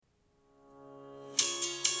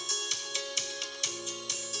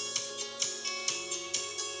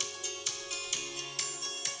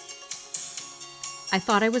I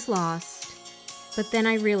thought I was lost, but then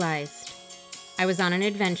I realized I was on an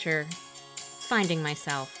adventure, finding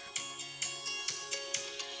myself.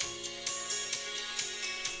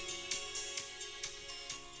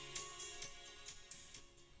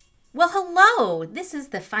 Well, hello! This is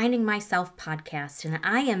the Finding Myself podcast, and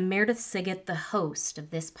I am Meredith Siggett, the host of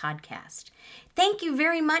this podcast. Thank you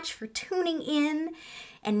very much for tuning in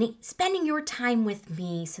and spending your time with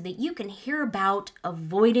me so that you can hear about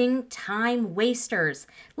avoiding time wasters.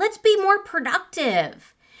 Let's be more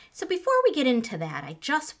productive. So before we get into that, I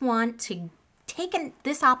just want to take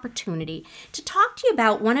this opportunity to talk to you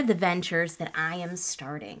about one of the ventures that I am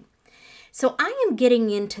starting. So I am getting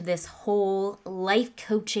into this whole life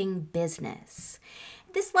coaching business.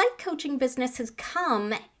 This life coaching business has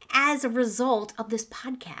come as a result of this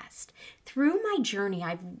podcast. Through my journey,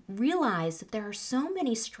 I've realized that there are so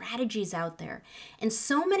many strategies out there and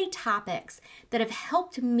so many topics that have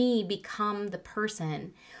helped me become the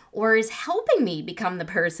person, or is helping me become the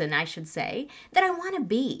person, I should say, that I want to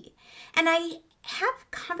be. And I have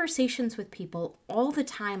conversations with people all the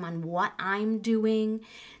time on what I'm doing,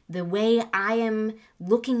 the way I am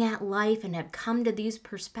looking at life, and have come to these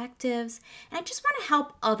perspectives. And I just want to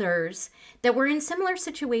help others that were in similar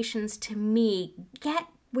situations to me get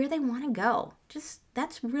where they want to go.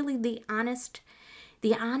 That's really the honest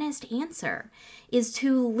answer, is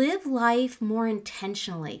to live life more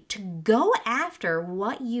intentionally, to go after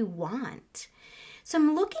what you want. So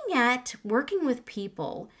I'm looking at working with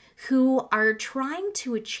people who are trying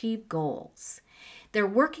to achieve goals. They're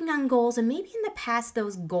working on goals, and maybe in the past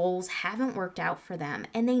those goals haven't worked out for them,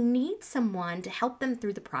 and they need someone to help them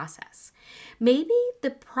through the process. Maybe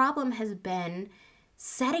the problem has been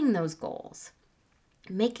setting those goals,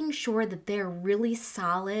 making sure that they're really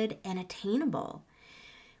solid and attainable,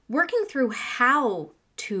 working through how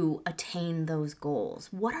to attain those goals.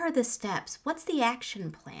 What are the steps? What's the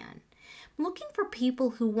action plan? Looking for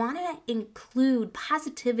people who want to include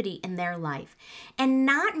positivity in their life and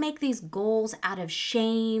not make these goals out of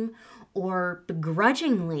shame or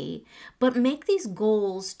begrudgingly, but make these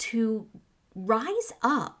goals to rise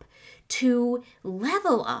up, to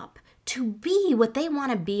level up, to be what they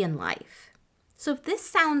want to be in life. So if this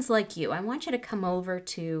sounds like you, I want you to come over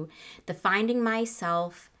to the Finding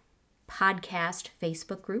Myself podcast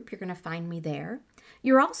Facebook group. You're going to find me there.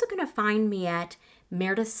 You're also going to find me at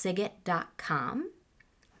meredithsiggett.com.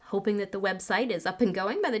 Hoping that the website is up and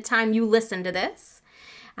going by the time you listen to this.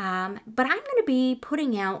 But I'm going to be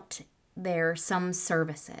putting out there some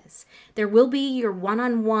services. There will be your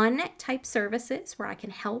one-on-one type services where I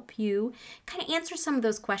can help you kind of answer some of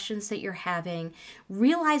those questions that you're having,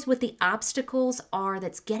 realize what the obstacles are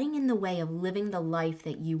that's getting in the way of living the life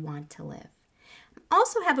that you want to live.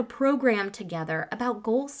 Also have a program together about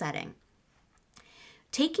goal setting,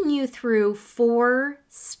 taking you through 4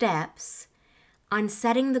 steps on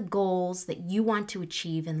setting the goals that you want to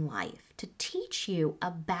achieve in life, to teach you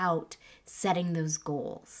about setting those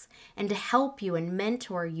goals and to help you and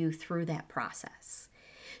mentor you through that process.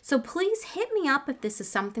 So please hit me up if this is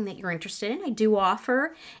something that you're interested in. I do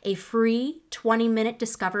offer a free 20-minute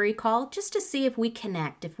discovery call just to see if we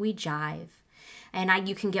connect, if we jive. And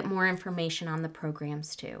you can get more information on the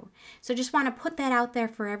programs too. So just want to put that out there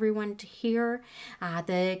for everyone to hear.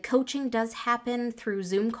 The coaching does happen through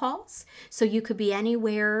Zoom calls. So you could be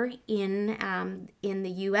anywhere in the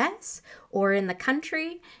U.S. or in the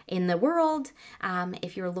country, in the world,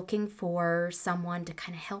 if you're looking for someone to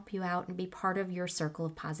kind of help you out and be part of your circle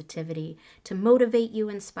of positivity, to motivate you,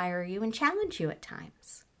 inspire you, and challenge you at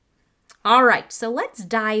times. All right, so let's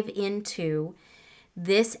dive into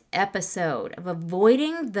this episode of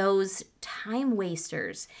avoiding those time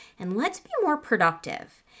wasters, and let's be more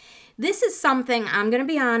productive. This is something, I'm going to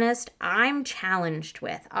be honest, I'm challenged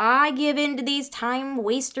with. I give in to these time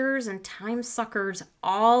wasters and time suckers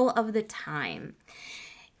all of the time.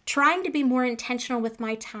 Trying to be more intentional with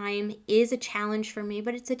my time is a challenge for me,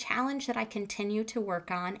 but it's a challenge that I continue to work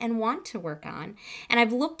on and want to work on. And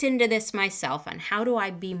I've looked into this myself on how do I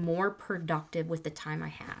be more productive with the time I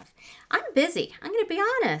have. I'm busy. I'm going to be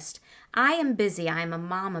honest. I am busy. I'm a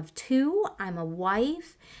mom of 2. I'm a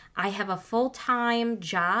wife. I have a full-time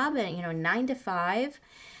job, 9 to 5.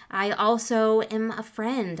 I also am a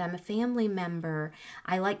friend. I'm a family member.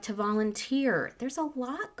 I like to volunteer. There's a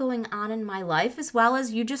lot going on in my life, as well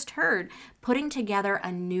as you just heard, putting together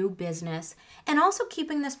a new business and also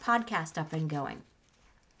keeping this podcast up and going.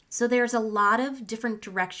 So there's a lot of different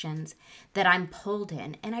directions that I'm pulled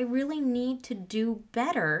in, and I really need to do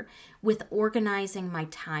better with organizing my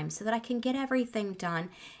time so that I can get everything done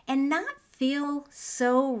and not feel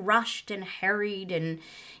so rushed and harried and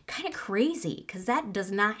kind of crazy, because that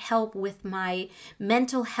does not help with my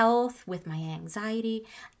mental health, with my anxiety.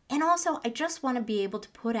 And also, I just want to be able to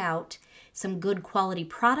put out some good quality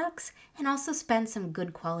products and also spend some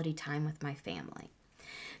good quality time with my family.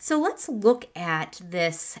 So let's look at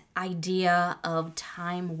this idea of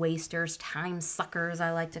time wasters, time suckers, I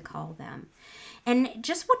like to call them. And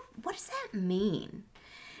just what does that mean?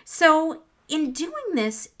 So in doing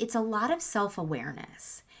this, it's a lot of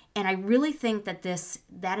self-awareness. And I really think that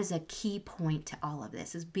that is a key point to all of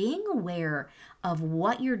this, is being aware of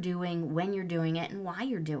what you're doing, when you're doing it, and why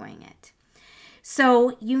you're doing it.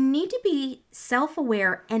 So you need to be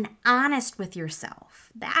self-aware and honest with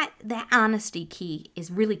yourself. That honesty key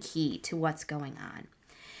is really key to what's going on.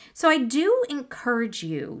 So I do encourage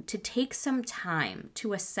you to take some time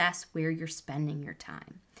to assess where you're spending your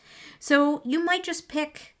time. So you might just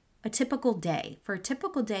pick a typical day. For a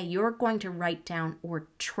typical day, you're going to write down or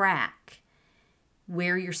track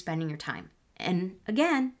where you're spending your time. And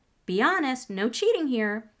again, be honest, no cheating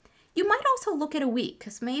here. You might also look at a week,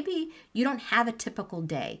 because maybe you don't have a typical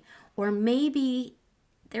day, or maybe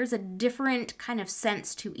there's a different kind of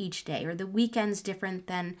sense to each day, or the weekend's different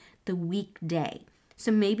than the weekday.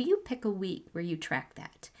 So maybe you pick a week where you track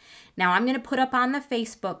that. Now, I'm going to put up on the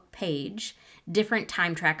Facebook page different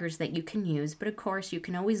time trackers that you can use, but of course you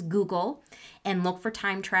can always Google and look for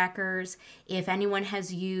time trackers. If anyone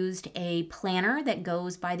has used a planner that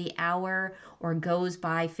goes by the hour or goes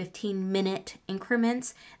by 15-minute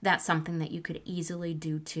increments, that's something that you could easily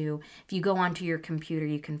do too. If you go onto your computer,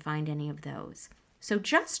 you can find any of those. So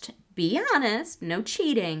just be honest, no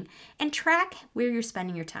cheating, and track where you're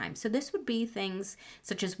spending your time. So this would be things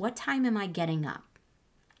such as, what time am I getting up?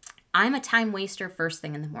 I'm a time waster first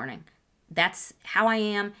thing in the morning. That's how I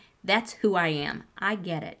am. That's who I am. I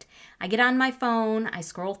get it. I get on my phone. I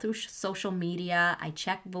scroll through social media. I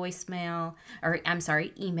check emails.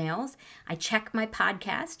 I check my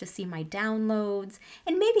podcast to see my downloads.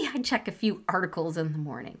 And maybe I check a few articles in the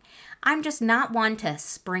morning. I'm just not one to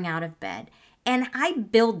spring out of bed. And I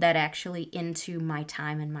build that actually into my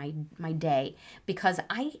time and my day, because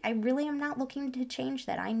I really am not looking to change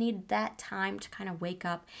that. I need that time to kind of wake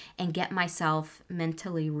up and get myself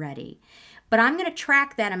mentally ready. But I'm going to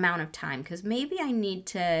track that amount of time, because maybe I need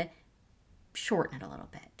to shorten it a little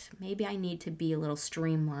bit. Maybe I need to be a little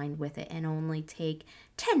streamlined with it and only take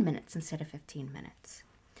 10 minutes instead of 15 minutes.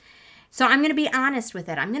 So I'm going to be honest with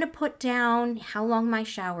it. I'm going to put down how long my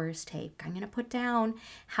showers take. I'm going to put down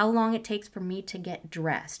how long it takes for me to get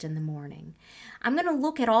dressed in the morning. I'm going to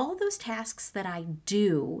look at all those tasks that I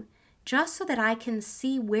do, just so that I can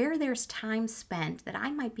see where there's time spent that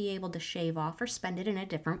I might be able to shave off or spend it in a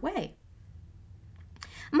different way.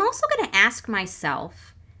 I'm also going to ask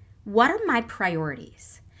myself, what are my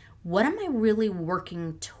priorities? What am I really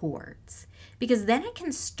working towards? Because then I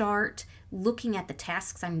can start looking at the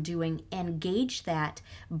tasks I'm doing and gauge that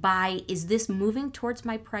by, is this moving towards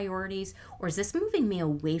my priorities, or is this moving me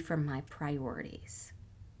away from my priorities?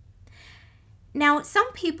 Now,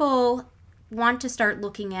 some people want to start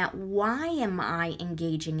looking at, why am I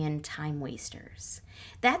engaging in time wasters?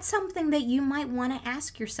 That's something that you might want to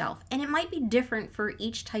ask yourself, and it might be different for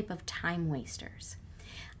each type of time wasters.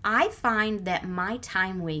 I find that my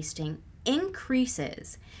time wasting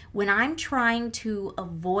increases when I'm trying to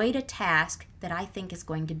avoid a task that I think is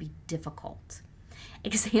going to be difficult.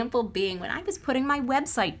 Example being, when I was putting my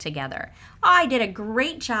website together, I did a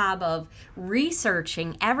great job of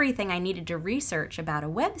researching everything I needed to research about a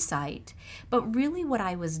website, but really what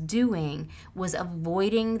I was doing was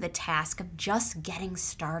avoiding the task of just getting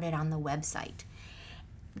started on the website.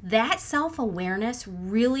 That self-awareness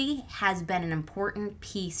really has been an important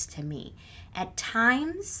piece to me. At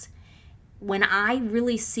times, when I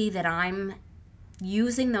really see that I'm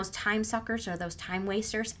using those time suckers or those time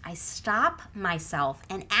wasters, I stop myself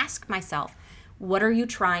and ask myself, what are you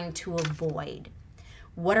trying to avoid?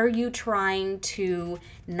 What are you trying to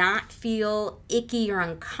not feel icky or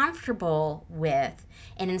uncomfortable with?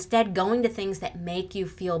 And instead going to things that make you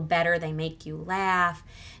feel better, they make you laugh,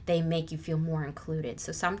 they make you feel more included.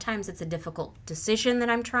 So sometimes it's a difficult decision that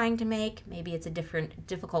I'm trying to make. Maybe it's a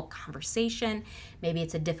difficult conversation. Maybe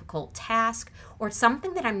it's a difficult task, or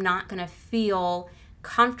something that I'm not going to feel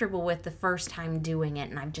comfortable with the first time doing it,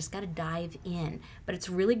 and I've just got to dive in. But it's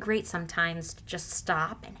really great sometimes to just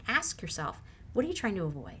stop and ask yourself, what are you trying to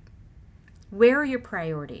avoid? Where are your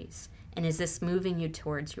priorities? And is this moving you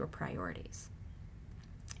towards your priorities?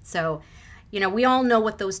 So, we all know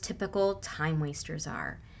what those typical time wasters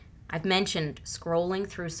are. I've mentioned scrolling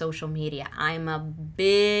through social media. I'm a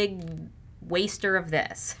big waster of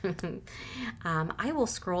this. I will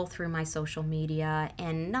scroll through my social media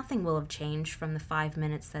and nothing will have changed from the 5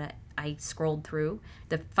 minutes that I scrolled through,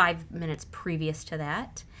 the 5 minutes previous to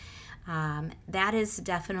that. That is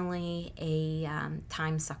definitely a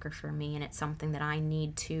time sucker for me, and it's something that I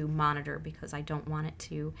need to monitor because I don't want it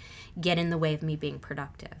to get in the way of me being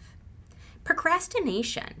productive.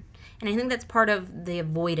 Procrastination. And I think that's part of the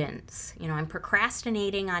avoidance. I'm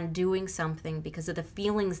procrastinating on doing something because of the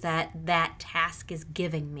feelings that that task is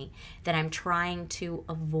giving me, that I'm trying to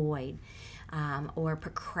avoid or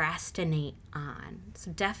procrastinate on. So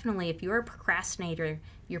definitely, if you're a procrastinator,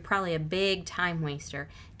 you're probably a big time waster.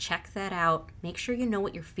 Check that out. Make sure you know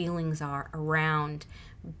what your feelings are around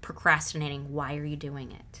procrastinating. Why are you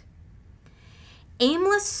doing it?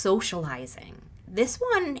 Aimless socializing. This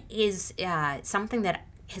one is something that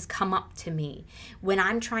has come up to me. When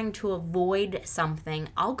I'm trying to avoid something,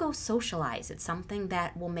 I'll go socialize. It's something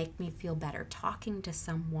that will make me feel better. Talking to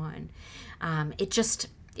someone.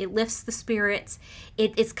 It lifts the spirits.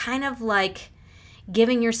 It's kind of like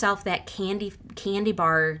giving yourself that candy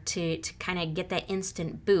bar to kind of get that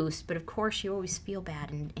instant boost. But of course, you always feel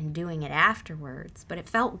bad in doing it afterwards. But it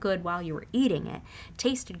felt good while you were eating it.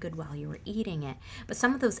 Tasted good while you were eating it. But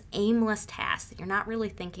some of those aimless tasks that you're not really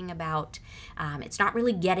thinking about, it's not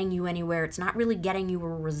really getting you anywhere. It's not really getting you a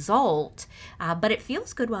result. But it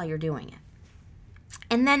feels good while you're doing it.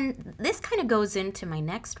 And then this kind of goes into my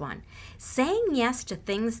next one. Saying yes to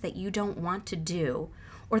things that you don't want to do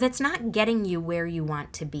or that's not getting you where you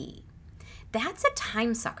want to be. That's a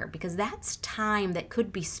time sucker because that's time that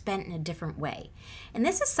could be spent in a different way. And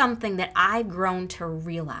this is something that I've grown to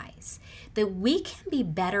realize, that we can be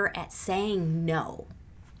better at saying no.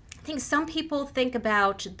 I think some people think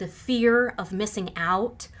about the fear of missing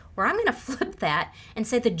out, or I'm going to flip that and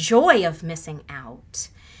say the joy of missing out.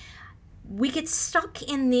 We get stuck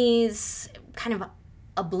in these kind of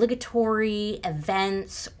obligatory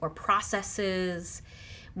events or processes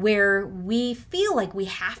where we feel like we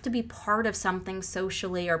have to be part of something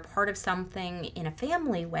socially or part of something in a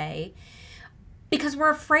family way because we're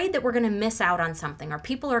afraid that we're going to miss out on something or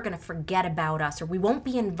people are going to forget about us or we won't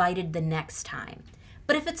be invited the next time.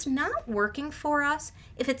 But if it's not working for us,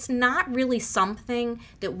 if it's not really something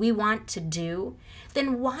that we want to do,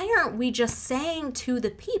 then why aren't we just saying to the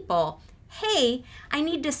people, hey, I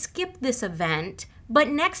need to skip this event, but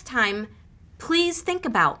next time, please think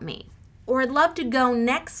about me. Or I'd love to go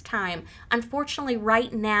next time. Unfortunately,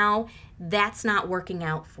 right now, that's not working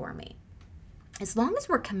out for me. As long as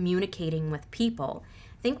we're communicating with people,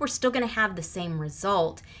 I think we're still going to have the same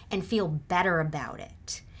result and feel better about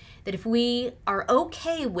it. That if we are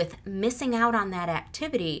okay with missing out on that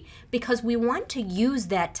activity because we want to use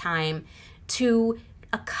that time to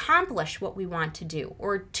accomplish what we want to do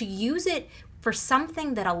or to use it for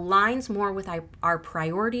something that aligns more with our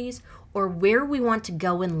priorities or where we want to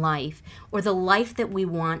go in life or the life that we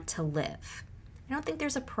want to live. I don't think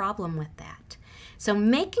there's a problem with that. So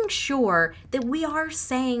making sure that we are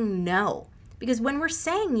saying no, because when we're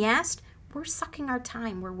saying yes, we're sucking our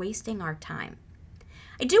time, we're wasting our time.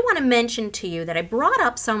 I do want to mention to you that I brought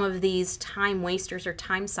up some of these time wasters or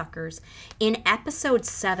time suckers in episode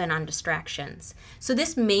 7 on distractions. So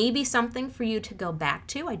this may be something for you to go back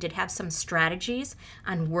to. I did have some strategies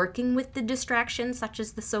on working with the distractions, such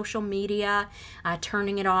as the social media,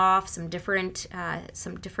 turning it off, some different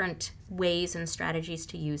ways and strategies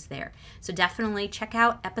to use there. So definitely check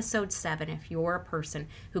out episode 7 if you're a person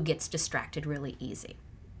who gets distracted really easy.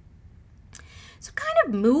 So kind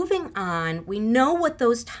of moving on, we know what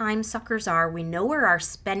those time suckers are. We know where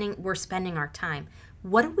we're spending our time.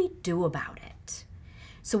 What do we do about it?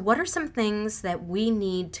 So what are some things that we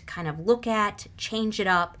need to kind of look at, change it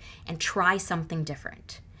up, and try something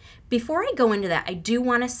different? Before I go into that, I do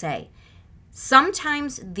want to say,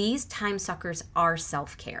 sometimes these time suckers are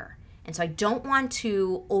self-care. And so I don't want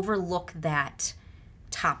to overlook that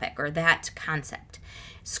topic or that concept.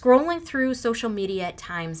 Scrolling through social media at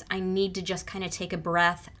times, I need to just kind of take a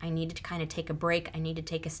breath. I need to kind of take a break. I need to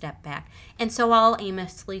take a step back. And so I'll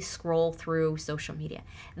aimlessly scroll through social media.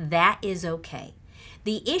 That is okay.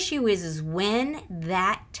 The issue is when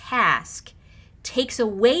that task takes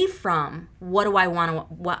away from what I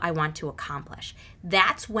want to accomplish.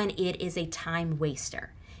 That's when it is a time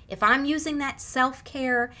waster. If I'm using that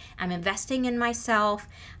self-care, I'm investing in myself,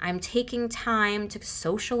 I'm taking time to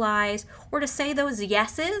socialize or to say those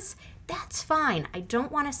yeses, that's fine. I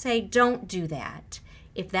don't want to say don't do that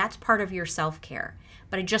if that's part of your self-care.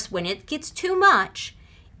 But when it gets too much,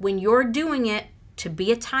 when you're doing it to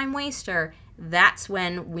be a time waster, that's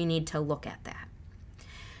when we need to look at that.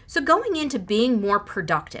 So going into being more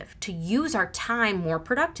productive, to use our time more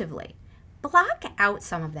productively, block out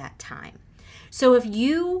some of that time. So if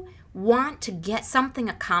you want to get something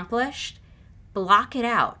accomplished, block it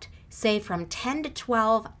out. Say from 10 to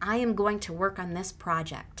 12, I am going to work on this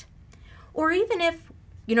project. Or even if,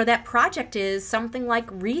 that project is something like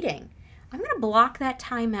reading, I'm going to block that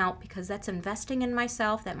time out because that's investing in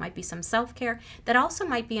myself. That might be some self-care. That also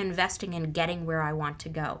might be investing in getting where I want to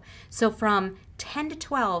go. So from 10 to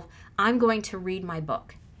 12, I'm going to read my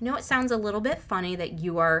book. It sounds a little bit funny that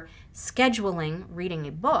you are scheduling reading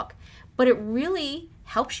a book, but it really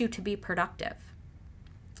helps you to be productive.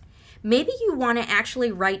 Maybe you want to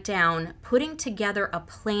actually write down putting together a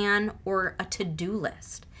plan or a to-do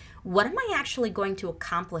list. What am I actually going to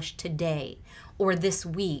accomplish today or this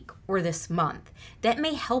week or this month? That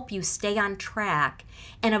may help you stay on track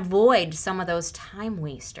and avoid some of those time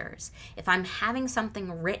wasters. If I'm having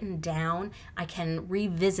something written down, I can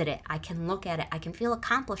revisit it. I can look at it. I can feel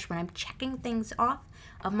accomplished when I'm checking things off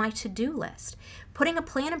of my to-do list. Putting a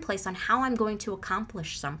plan in place on how I'm going to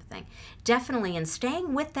accomplish something. Definitely, and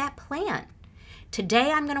staying with that plan.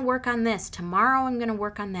 Today I'm going to work on this. Tomorrow I'm going to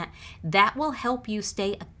work on that. That will help you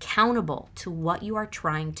stay accountable to what you are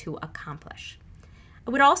trying to accomplish.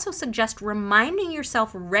 I would also suggest reminding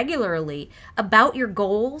yourself regularly about your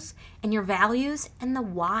goals and your values and the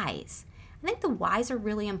whys. I think the whys are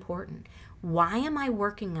really important. Why am I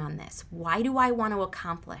working on this? Why do I want to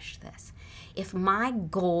accomplish this? If my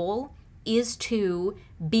goal is to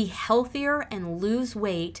be healthier and lose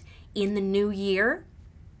weight in the new year,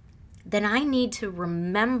 then I need to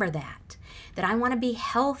remember that I want to be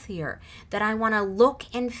healthier, that I want to look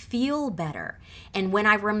and feel better. And when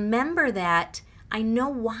I remember that, I know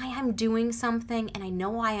why I'm doing something and I know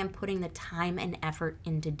why I'm putting the time and effort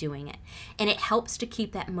into doing it. And it helps to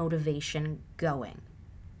keep that motivation going.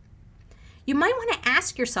 You might want to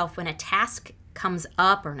ask yourself when a task comes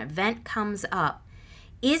up or an event comes up,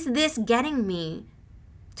 is this getting me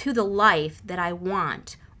to the life that I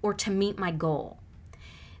want or to meet my goal?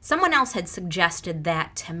 Someone else had suggested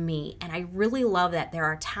that to me, and I really love that. There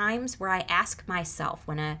are times where I ask myself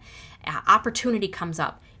when an opportunity comes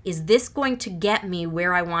up, is this going to get me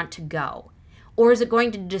where I want to go? Or is it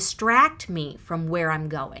going to distract me from where I'm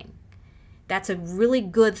going? That's a really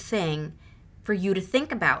good thing for you to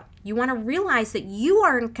think about. You want to realize that you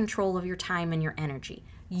are in control of your time and your energy.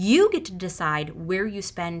 You get to decide where you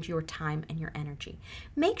spend your time and your energy.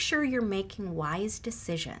 Make sure you're making wise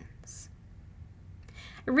decisions.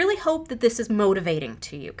 I really hope that this is motivating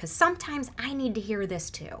to you because sometimes I need to hear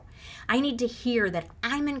this too. I need to hear that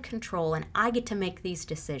I'm in control and I get to make these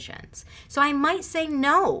decisions. So I might say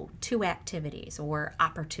no to activities or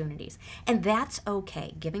opportunities, and that's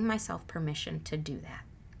okay, giving myself permission to do that.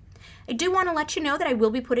 I do want to let you know that I will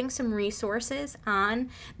be putting some resources on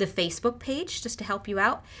the Facebook page just to help you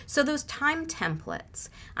out. So those time templates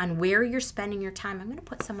on where you're spending your time, I'm going to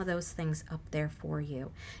put some of those things up there for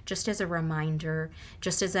you, just as a reminder,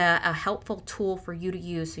 just as a helpful tool for you to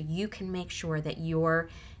use so you can make sure that you're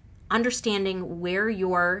understanding where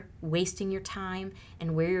you're wasting your time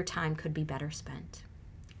and where your time could be better spent.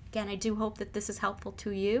 Again, I do hope that this is helpful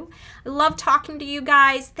to you. I love talking to you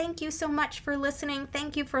guys. Thank you so much for listening.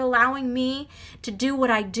 Thank you for allowing me to do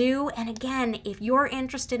what I do. And again, if you're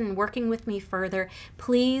interested in working with me further,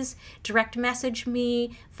 please direct message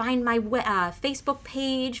me. Find my Facebook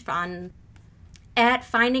page at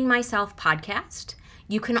Finding Myself Podcast.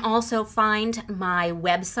 You can also find my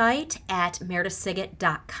website at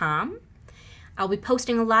meredithsiggett.com. I'll be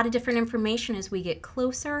posting a lot of different information as we get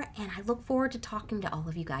closer, and I look forward to talking to all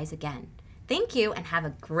of you guys again. Thank you, and have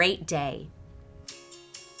a great day.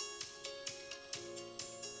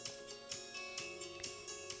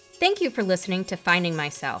 Thank you for listening to Finding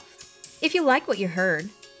Myself. If you like what you heard,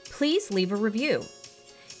 please leave a review.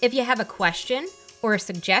 If you have a question or a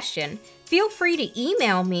suggestion, feel free to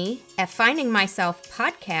email me at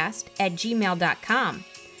findingmyselfpodcast@gmail.com.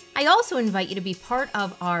 I also invite you to be part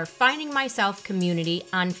of our Finding Myself community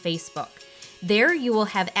on Facebook. There you will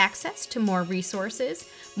have access to more resources,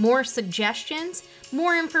 more suggestions,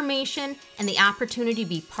 more information, and the opportunity to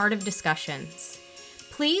be part of discussions.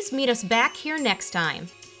 Please meet us back here next time.